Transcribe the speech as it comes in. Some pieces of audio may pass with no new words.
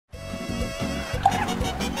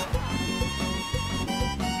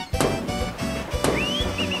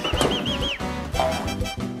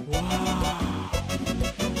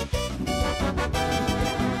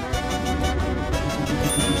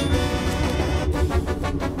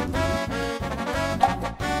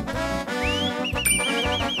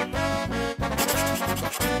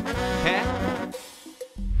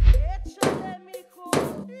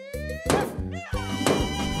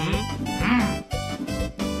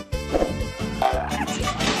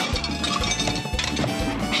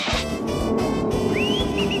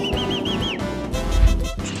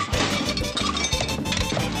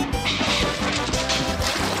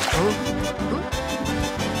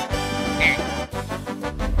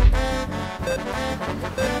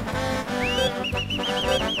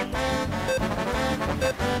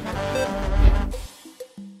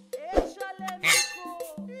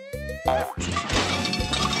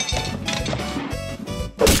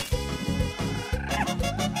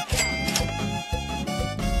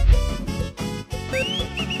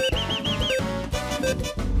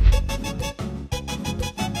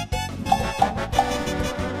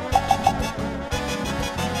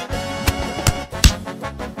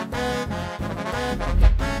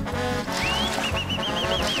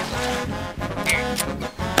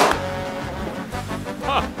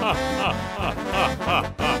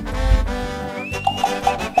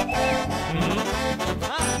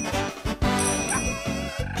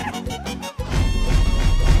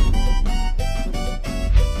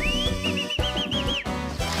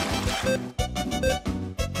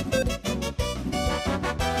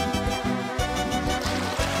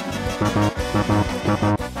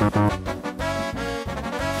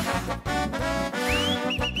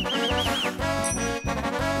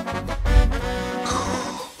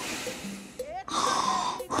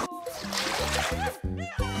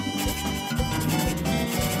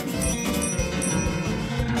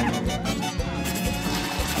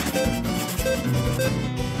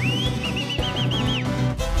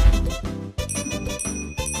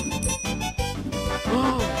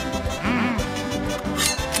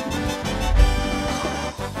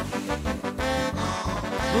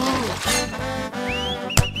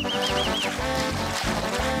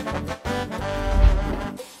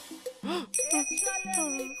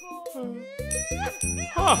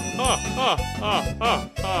Ha ha ha ha ha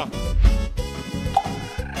ha.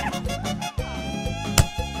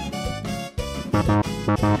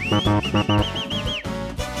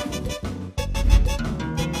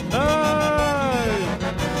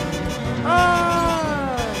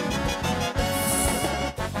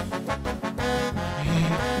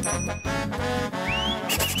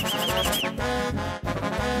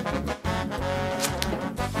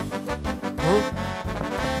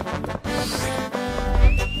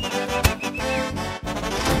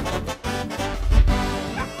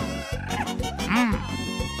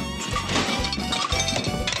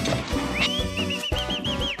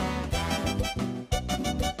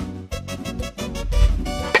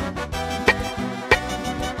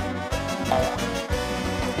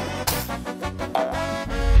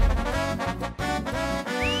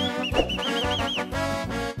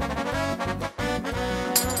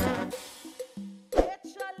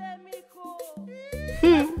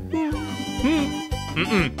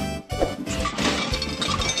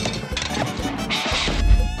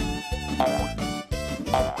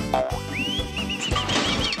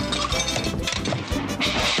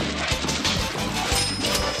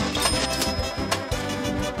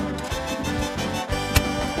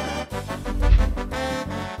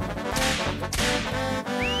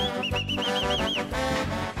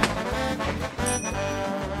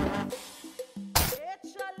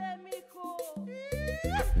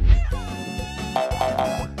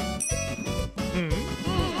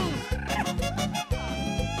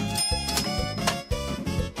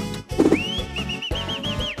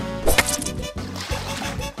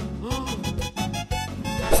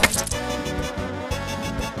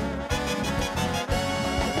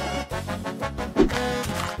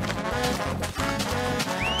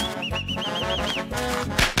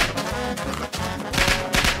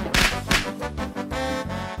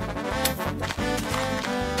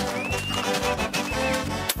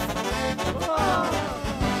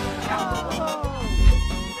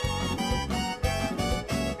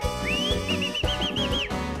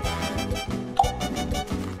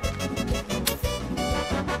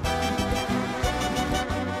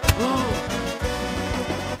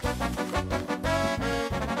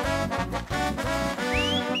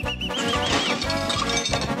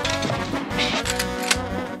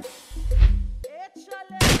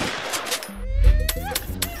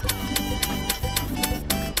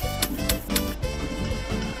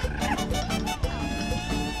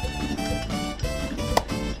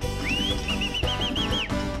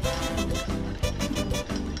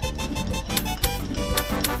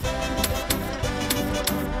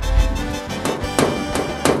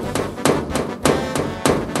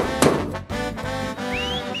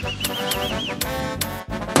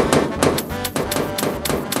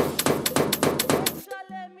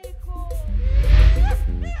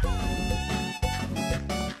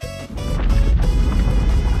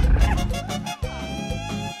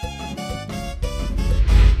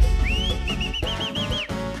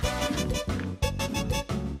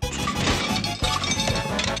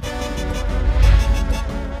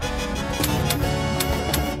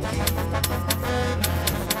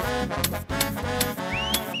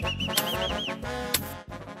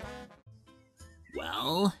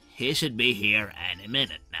 He should be here any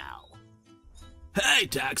minute now. Hey,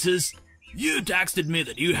 Taxes! You texted me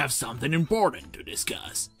that you have something important to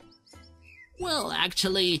discuss. Well,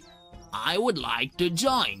 actually, I would like to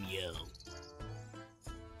join you.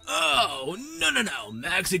 Oh, no,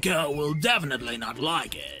 Mexico will definitely not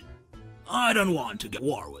like it. I don't want to get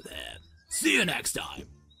war with him. See you next time.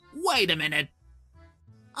 Wait a minute.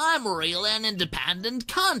 I'm really an independent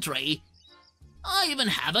country. I even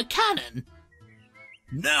have a cannon.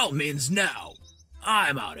 No means no.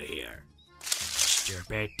 I'm out of here.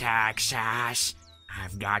 Stupid Texas.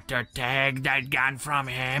 I've got to take that gun from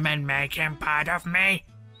him and make him part of me.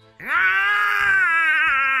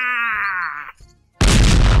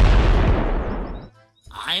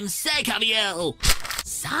 I'm sick of you.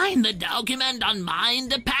 Sign the document on my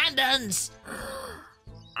independence. independence!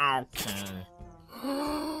 Okay.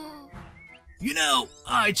 You know,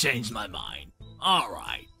 I changed my mind.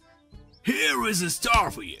 Alright. Here is a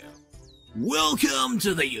star for you. Welcome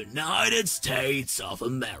to the United States of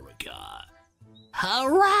America.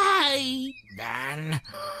 Hooray! Then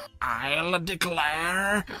I'll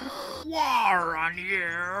declare war on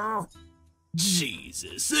you.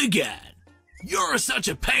 Jesus, again. You're such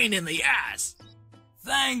a pain in the ass.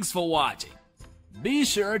 Thanks for watching. Be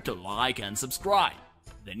sure to like and subscribe.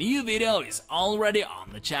 The new video is already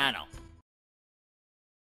on the channel.